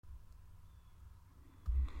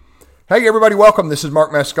Hey everybody, welcome. This is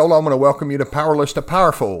Mark Mascola. I'm going to welcome you to Powerless to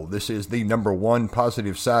Powerful. This is the number one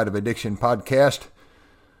positive side of addiction podcast.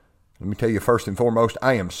 Let me tell you first and foremost,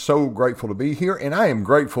 I am so grateful to be here, and I am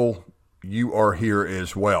grateful you are here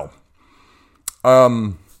as well.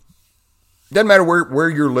 Doesn't matter where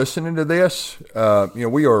you're listening to this.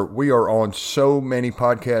 We are on so many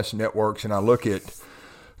podcast networks, and I look at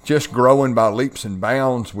just growing by leaps and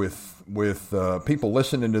bounds with people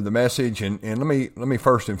listening to the message. And let me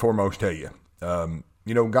first and foremost tell you,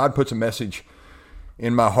 God puts a message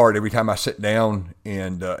in my heart every time I sit down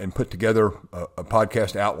and put together a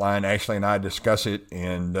podcast outline. Ashley and I discuss it,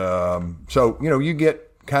 and so you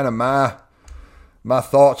get kind of my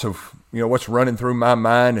thoughts of what's running through my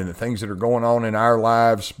mind and the things that are going on in our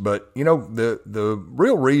lives. But the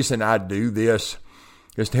real reason I do this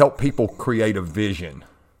is to help people create a vision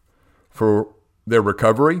for their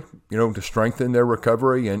recovery, to strengthen their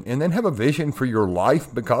recovery, and then have a vision for your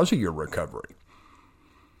life because of your recovery.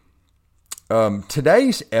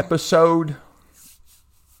 Today's episode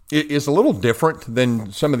is a little different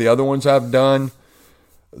than some of the other ones I've done.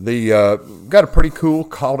 Got a pretty cool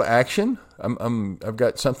call to action. I've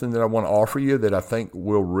got something that I want to offer you that I think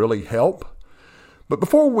will really help. But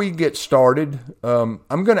before we get started, I'm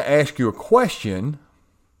going to ask you a question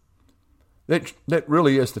that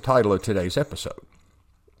really is the title of today's episode.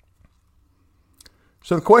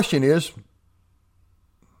 So the question is,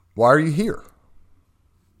 why are you here?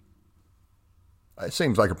 It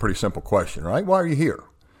seems like a pretty simple question, right? Why are you here?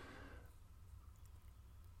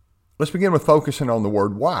 Let's begin with focusing on the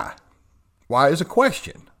word why. Why is a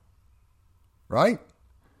question, right?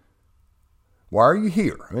 Why are you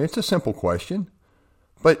here? I mean, it's a simple question,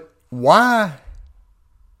 but why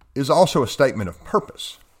is also a statement of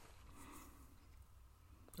purpose.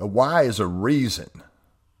 A why is a reason,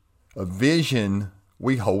 a vision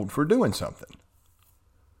we hold for doing something.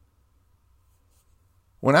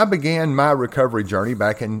 When I began my recovery journey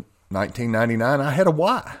back in 1999, I had a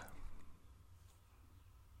why.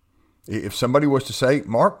 If somebody was to say,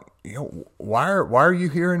 Mark, why are you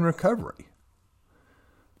here in recovery?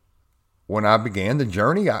 When I began the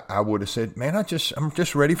journey, I would have said, man, I'm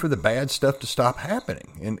just ready for the bad stuff to stop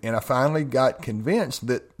happening. And I finally got convinced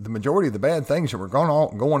that the majority of the bad things that were going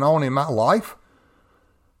on in my life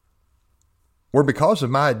were because of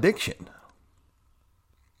my addiction.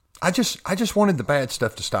 I just wanted the bad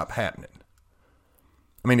stuff to stop happening.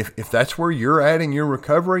 I mean, if that's where you're at in your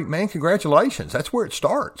recovery, man, congratulations. That's where it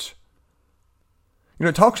starts.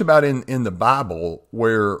 It talks about in the Bible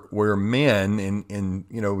where men, and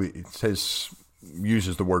it says,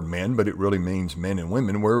 uses the word men, but it really means men and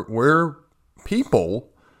women, where people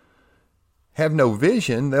have no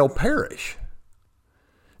vision, they'll perish.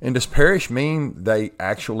 And does perish mean they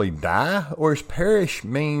actually die, or does perish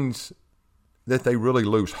means that they really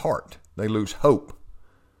lose heart, they lose hope?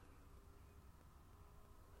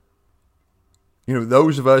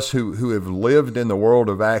 Those of us who have lived in the world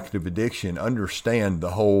of active addiction understand the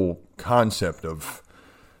whole concept of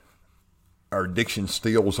our addiction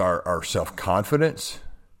steals our self-confidence.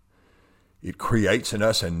 It creates in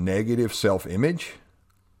us a negative self-image.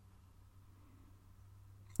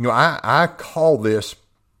 I call this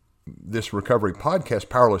recovery podcast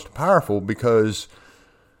Powerless to Powerful because,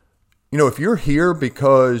 if you're here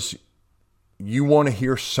because you want to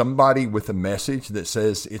hear somebody with a message that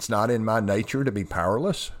says it's not in my nature to be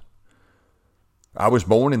powerless, I was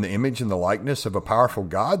born in the image and the likeness of a powerful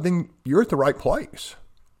God, then you're at the right place.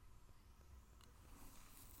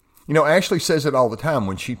 Ashley says it all the time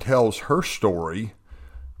when she tells her story,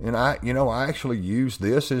 and I actually use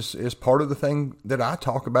this as part of the thing that I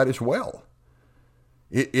talk about as well.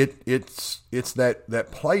 It's that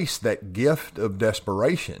place, that gift of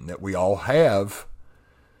desperation that we all have,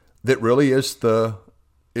 that really is the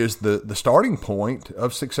starting point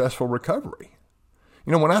of successful recovery.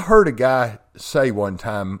 When I heard a guy say one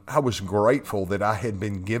time, I was grateful that I had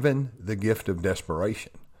been given the gift of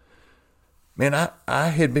desperation. Man, I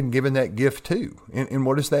had been given that gift too. And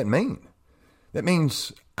what does that mean? That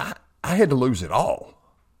means I had to lose it all.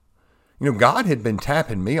 God had been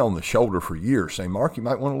tapping me on the shoulder for years, saying, Mark, you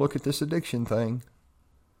might want to look at this addiction thing.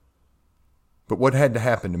 But what had to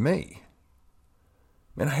happen to me?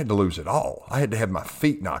 Man, I had to lose it all. I had to have my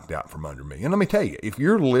feet knocked out from under me. And let me tell you, if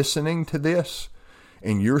you're listening to this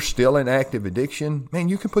and you're still in active addiction, man,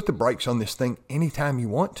 you can put the brakes on this thing anytime you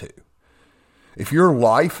want to. If your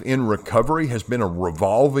life in recovery has been a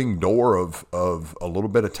revolving door of a little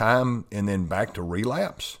bit of time and then back to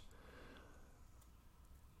relapse,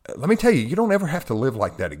 let me tell you, you don't ever have to live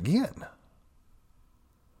like that again.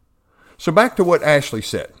 So back to what Ashley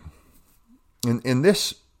said. In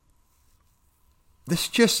this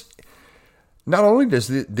just, not only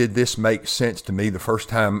did this make sense to me the first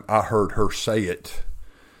time I heard her say it,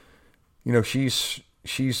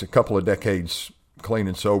 she's a couple of decades clean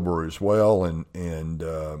and sober as well, and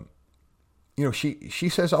she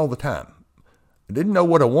says all the time, I didn't know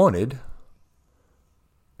what I wanted.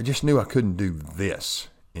 I just knew I couldn't do this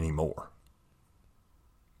anymore.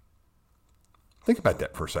 Think about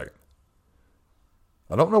that for a second.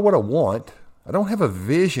 I don't know what I want. I don't have a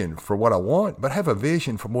vision for what I want, but I have a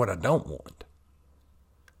vision for what I don't want.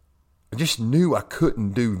 I just knew I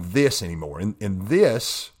couldn't do this anymore. And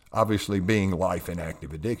this, obviously, being life and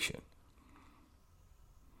active addiction.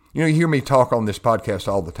 You hear me talk on this podcast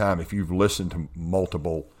all the time. If you've listened to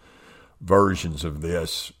multiple versions of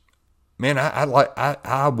this, man,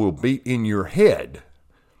 I will beat in your head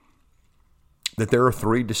that there are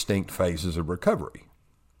 3 distinct phases of recovery.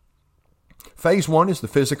 Phase 1 is the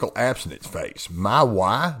physical abstinence phase. My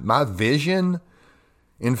why, my vision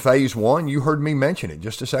in phase 1, you heard me mention it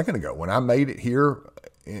just a second ago. When I made it here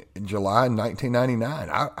in July 1999,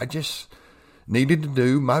 I just needed to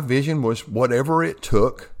do, my vision was whatever it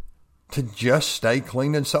took to just stay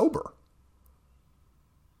clean and sober.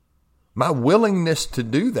 My willingness to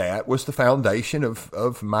do that was the foundation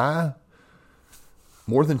of my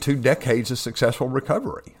more than 2 decades of successful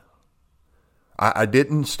recovery. I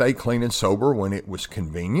didn't stay clean and sober when it was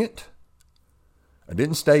convenient. I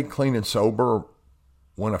didn't stay clean and sober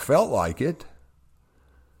when I felt like it.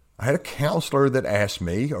 I had a counselor that asked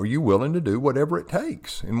me, are you willing to do whatever it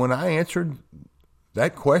takes? And when I answered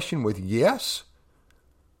that question with yes,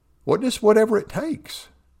 what does whatever it takes?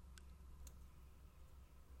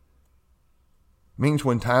 It means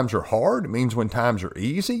when times are hard. It means when times are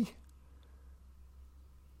easy.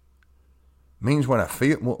 Means when I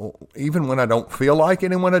feel, even when I don't feel like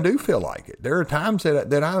it and when I do feel like it. There are times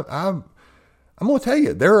that I'm going to tell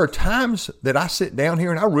you, there are times that I sit down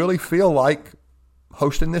here and I really feel like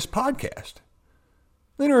hosting this podcast.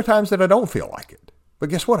 Then there are times that I don't feel like it.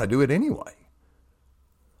 But guess what? I do it anyway.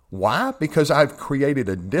 Why? Because I've created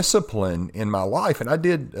a discipline in my life. And I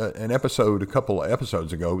did an episode a couple of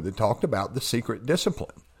episodes ago that talked about the secret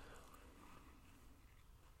discipline.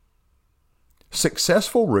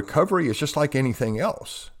 Successful recovery is just like anything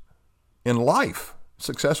else in life.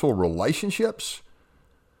 Successful relationships,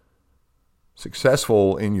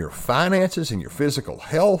 successful in your finances, in your physical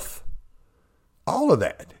health, all of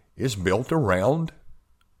that is built around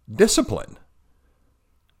discipline.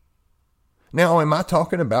 Now, am I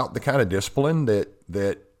talking about the kind of discipline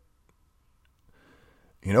that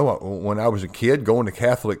when I was a kid going to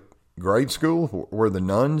Catholic grade school where the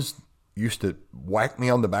nuns used to whack me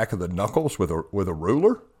on the back of the knuckles with a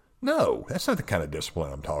ruler? No, that's not the kind of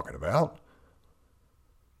discipline I'm talking about.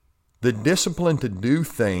 The discipline to do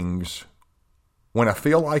things when I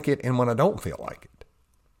feel like it and when I don't feel like it.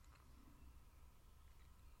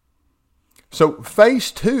 So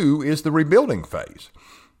phase 2 is the rebuilding phase.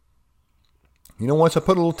 Once I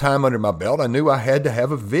put a little time under my belt, I knew I had to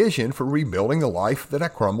have a vision for rebuilding a life that I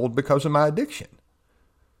crumbled because of my addiction.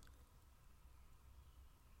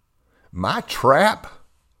 My trap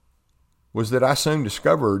was that I soon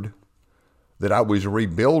discovered that I was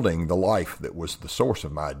rebuilding the life that was the source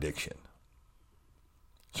of my addiction.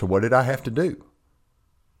 So what did I have to do?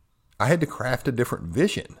 I had to craft a different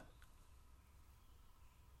vision.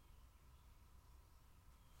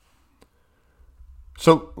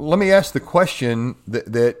 So let me ask the question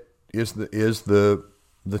that is the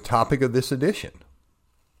topic of this edition.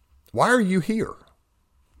 Why are you here?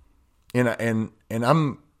 And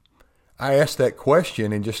I asked that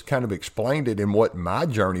question and just kind of explained it in what my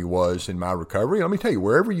journey was in my recovery. Let me tell you,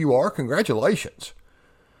 wherever you are, congratulations.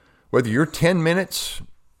 Whether you're 10 minutes,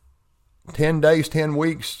 10 days, 10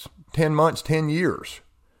 weeks, 10 months, 10 years,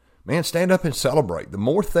 man, stand up and celebrate. The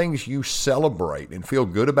more things you celebrate and feel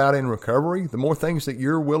good about in recovery, the more things that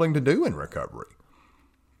you're willing to do in recovery.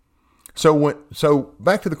 So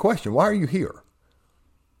back to the question, why are you here?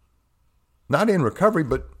 Not in recovery,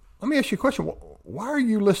 but let me ask you a question. Why are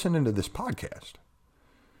you listening to this podcast?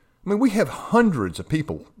 I mean, we have hundreds of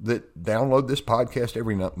people that download this podcast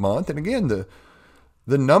every month. And again,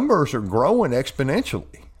 the numbers are growing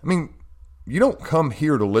exponentially. I mean, you don't come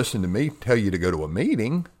here to listen to me tell you to go to a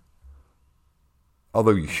meeting,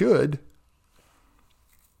 although you should.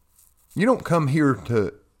 You don't come here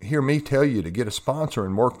to hear me tell you to get a sponsor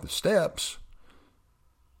and work the steps.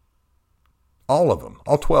 All of them,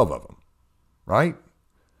 all 12 of them, right?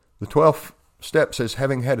 The 12th step says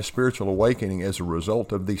having had a spiritual awakening as a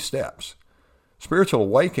result of these steps. Spiritual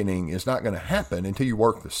awakening is not going to happen until you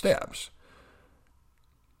work the steps.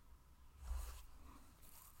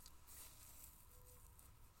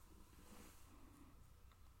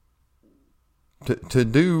 To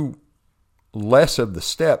do less of the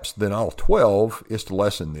steps than all 12 is to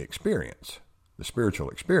lessen the experience, the spiritual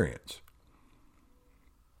experience.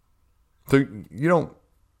 So you don't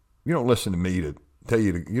listen to me to tell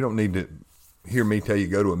you you don't need to hear me tell you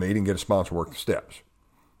go to a meeting, get a sponsor, work the steps.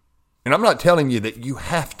 And I'm not telling you that you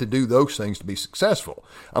have to do those things to be successful.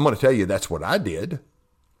 I'm going to tell you that's what I did.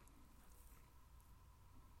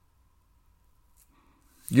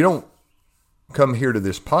 You don't come here to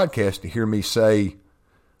this podcast to hear me say,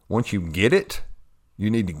 once you get it, you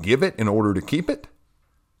need to give it in order to keep it.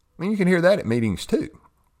 I mean, you can hear that at meetings too.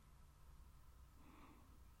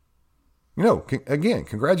 Again,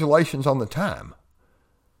 congratulations on the time.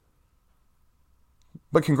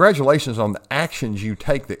 But congratulations on the actions you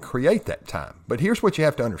take that create that time. But here's what you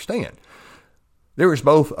have to understand. There is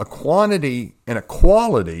both a quantity and a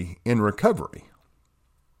quality in recovery.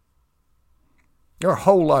 There are a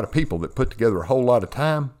whole lot of people that put together a whole lot of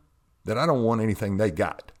time that I don't want anything they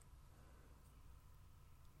got.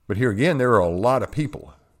 But here again, there are a lot of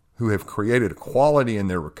people who have created a quality in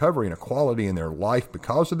their recovery and a quality in their life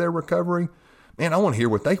because of their recovery. Man, I want to hear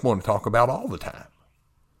what they want to talk about all the time.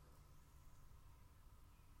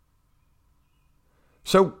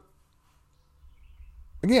 So,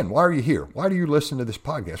 again, why are you here? Why do you listen to this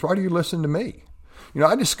podcast? Why do you listen to me?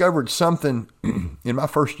 I discovered something in my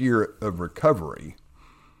first year of recovery.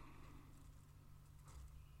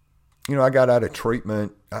 I got out of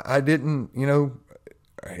treatment. I didn't,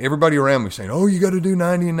 everybody around me saying, oh, you got to do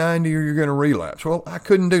 90 and 90 or you're going to relapse. Well, I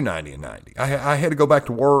couldn't do 90 and 90. I had to go back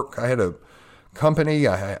to work. I had a company.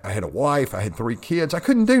 I had a wife. I had 3 kids. I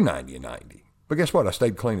couldn't do 90 and 90. But guess what? I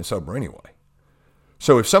stayed clean and sober anyway.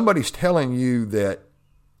 So if somebody's telling you that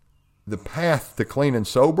the path to clean and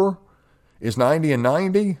sober is 90 and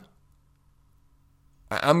 90,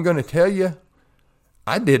 I'm going to tell you,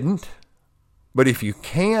 I didn't. But if you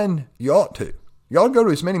can, you ought to. You ought to go to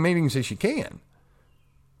as many meetings as you can.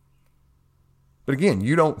 But again,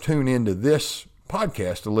 you don't tune into this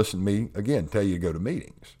podcast to listen to me, again, tell you to go to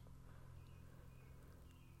meetings.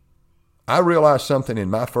 I realized something in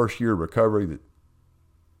my first year of recovery that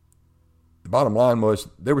the bottom line was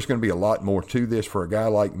there was going to be a lot more to this for a guy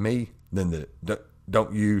like me than the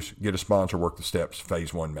don't use, get a sponsor, work the steps,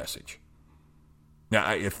 phase 1 message.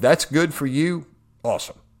 Now, if that's good for you,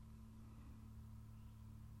 awesome.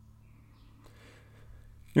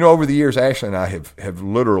 Over the years, Ashley and I have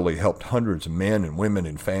literally helped hundreds of men and women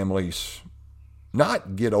and families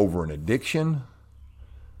not get over an addiction,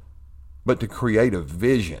 but to create a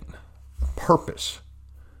vision, a purpose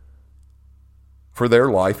for their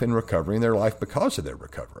life in recovery and their life because of their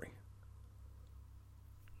recovery.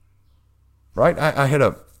 Right? I had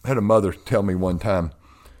a mother tell me one time,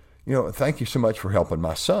 thank you so much for helping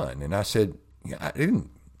my son. And I said,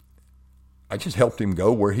 I just helped him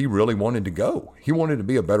go where he really wanted to go. He wanted to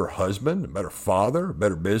be a better husband, a better father, a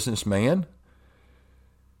better businessman.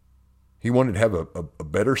 He wanted to have a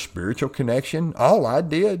better spiritual connection. All I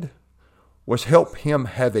did was help him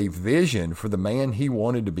have a vision for the man he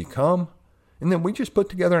wanted to become. And then we just put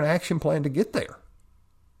together an action plan to get there.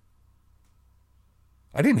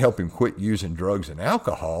 I didn't help him quit using drugs and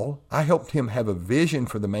alcohol. I helped him have a vision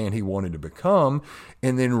for the man he wanted to become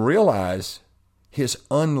and then realize his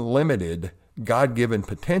unlimited God-given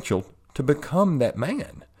potential to become that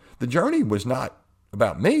man. The journey was not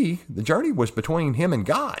about me. The journey was between him and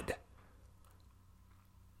God.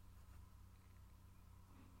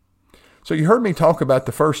 So you heard me talk about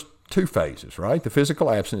the first 2 phases, right? The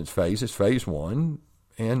physical abstinence phase is phase 1,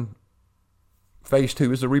 and phase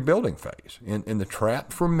 2 is the rebuilding phase. And the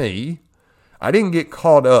trap for me, I didn't get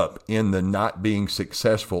caught up in the not being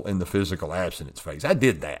successful in the physical abstinence phase. I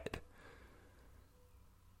did that.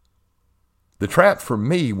 The trap for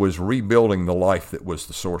me was rebuilding the life that was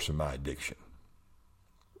the source of my addiction.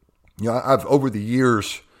 I've over the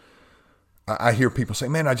years, I hear people say,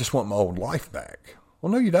 man, I just want my old life back.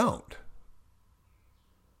 Well, no, you don't.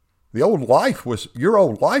 Your old life was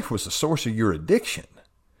the source of your addiction.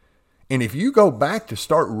 And if you go back to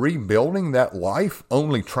start rebuilding that life,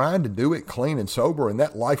 only trying to do it clean and sober, and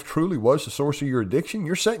that life truly was the source of your addiction,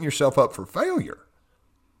 you're setting yourself up for failure.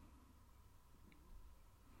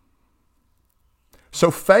 So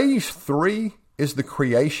phase 3 is the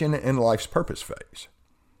creation and life's purpose phase.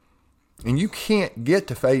 And you can't get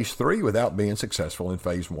to phase 3 without being successful in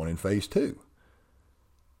phase 1 and phase 2.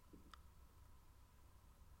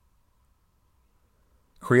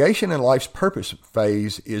 Creation and life's purpose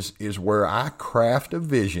phase is where I craft a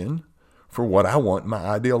vision for what I want my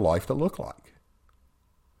ideal life to look like.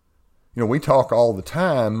 We talk all the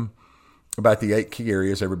time about the 8 key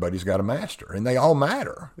areas everybody's got to master, and they all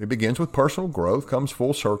matter. It begins with personal growth, comes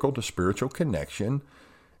full circle to spiritual connection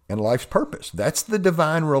and life's purpose. That's the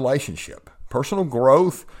divine relationship. Personal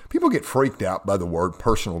growth, people get freaked out by the word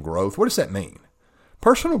personal growth. What does that mean?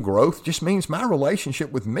 Personal growth just means my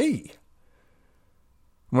relationship with me.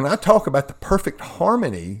 When I talk about the perfect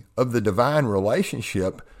harmony of the divine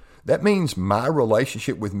relationship, that means my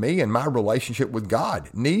relationship with me and my relationship with God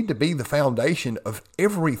need to be the foundation of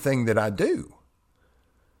everything that I do.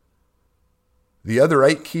 The other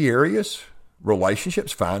 8 key areas,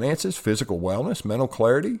 relationships, finances, physical wellness, mental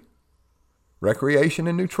clarity, recreation,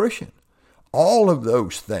 and nutrition. All of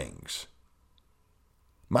those things,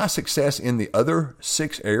 my success in the other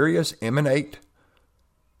 6 areas emanate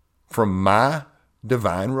from my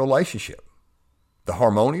divine relationship, the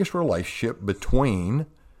harmonious relationship between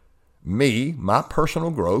me, my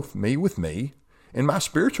personal growth, me with me, and my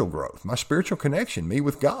spiritual growth, my spiritual connection, me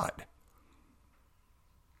with God.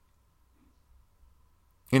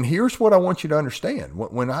 And here's what I want you to understand.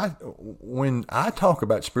 When I talk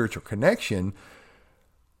about spiritual connection,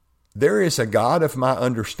 there is a God of my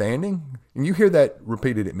understanding. And you hear that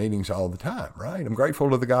repeated at meetings all the time, right? I'm grateful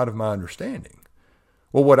to the God of my understanding.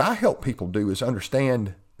 Well, what I help people do is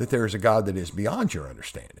understand that there is a God that is beyond your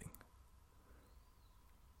understanding.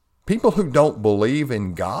 People who don't believe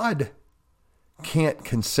in God can't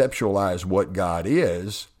conceptualize what God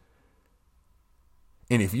is.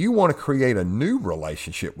 And if you want to create a new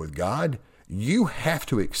relationship with God, you have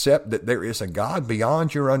to accept that there is a God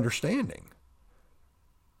beyond your understanding.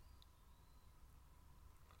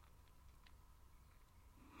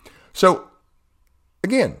 So,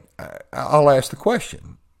 again, I'll ask the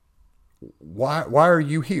question, why are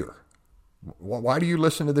you here? Why do you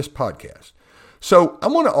listen to this podcast? So I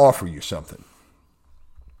want to offer you something.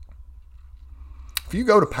 If you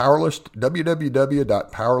go to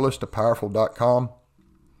www.powerlesstopowerful.com,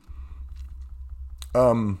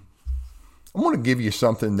 I want to give you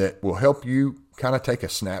something that will help you kind of take a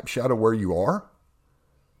snapshot of where you are.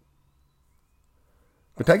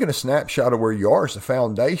 But taking a snapshot of where you are is the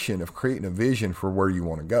foundation of creating a vision for where you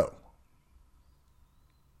want to go.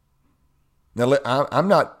 Now, I'm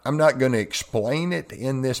not going to explain it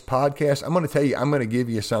in this podcast. I'm going to tell you, I'm going to give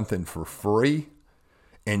you something for free,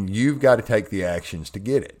 and you've got to take the actions to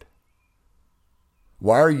get it.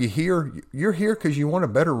 Why are you here? You're here because you want a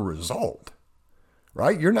better result,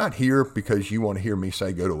 right? You're not here because you want to hear me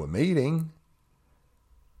say go to a meeting.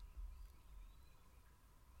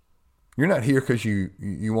 You're not here because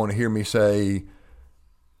you want to hear me say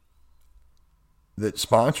that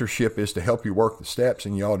sponsorship is to help you work the steps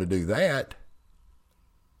and you ought to do that.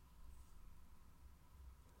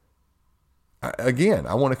 Again,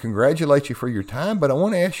 I want to congratulate you for your time, but I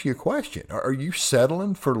want to ask you a question. Are you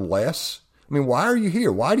settling for less? I mean, why are you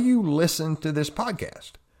here? Why do you listen to this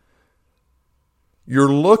podcast?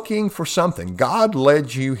 You're looking for something. God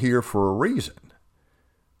led you here for a reason.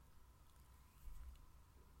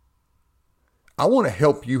 I want to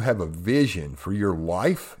help you have a vision for your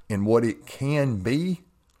life and what it can be,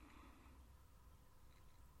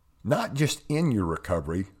 not just in your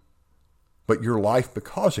recovery, but your life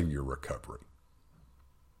because of your recovery.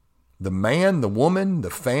 The man, the woman, the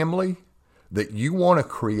family that you want to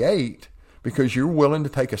create because you're willing to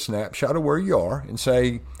take a snapshot of where you are and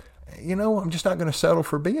say, you know, I'm just not going to settle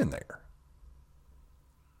for being there.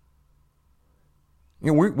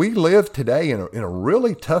 You know, we live today in a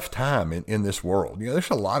really tough time in this world. You know, there's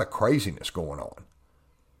a lot of craziness going on.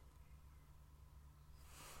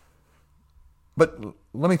 But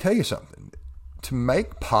let me tell you something. To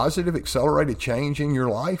make positive, accelerated change in your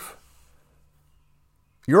life,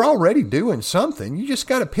 you're already doing something. You just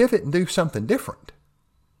got to pivot and do something different.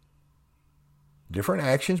 Different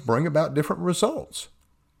actions bring about different results.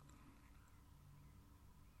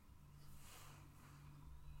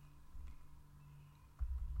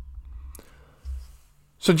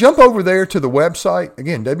 So jump over there to the website,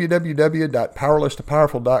 again,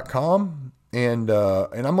 www.powerlesstopowerful.com, and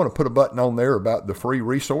I'm going to put a button on there about the free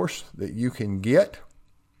resource that you can get.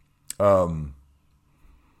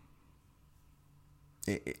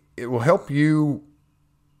 It will help you,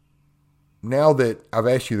 now that I've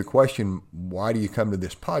asked you the question, why do you come to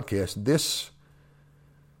this podcast? This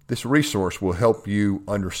resource will help you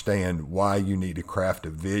understand why you need to craft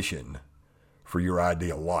a vision for your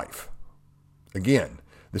ideal life. Again,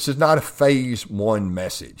 this is not a phase 1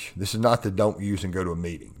 message. This is not the don't use and go to a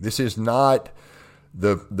meeting. This is not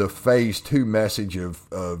the phase 2 message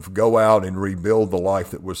of go out and rebuild the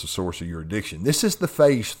life that was the source of your addiction. This is the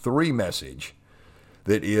phase 3 message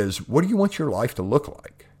that is, what do you want your life to look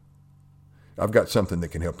like? I've got something that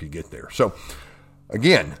can help you get there. So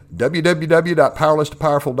Again,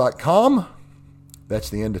 www.powerless2powerful.com. That's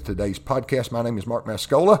the end of today's podcast. My name is Mark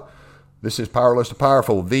Mascola. This is Powerless to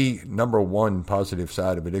Powerful, the number one positive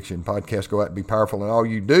side of addiction podcast. Go out and be powerful in all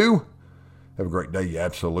you do. Have a great day. You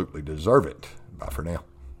absolutely deserve it. Bye for now.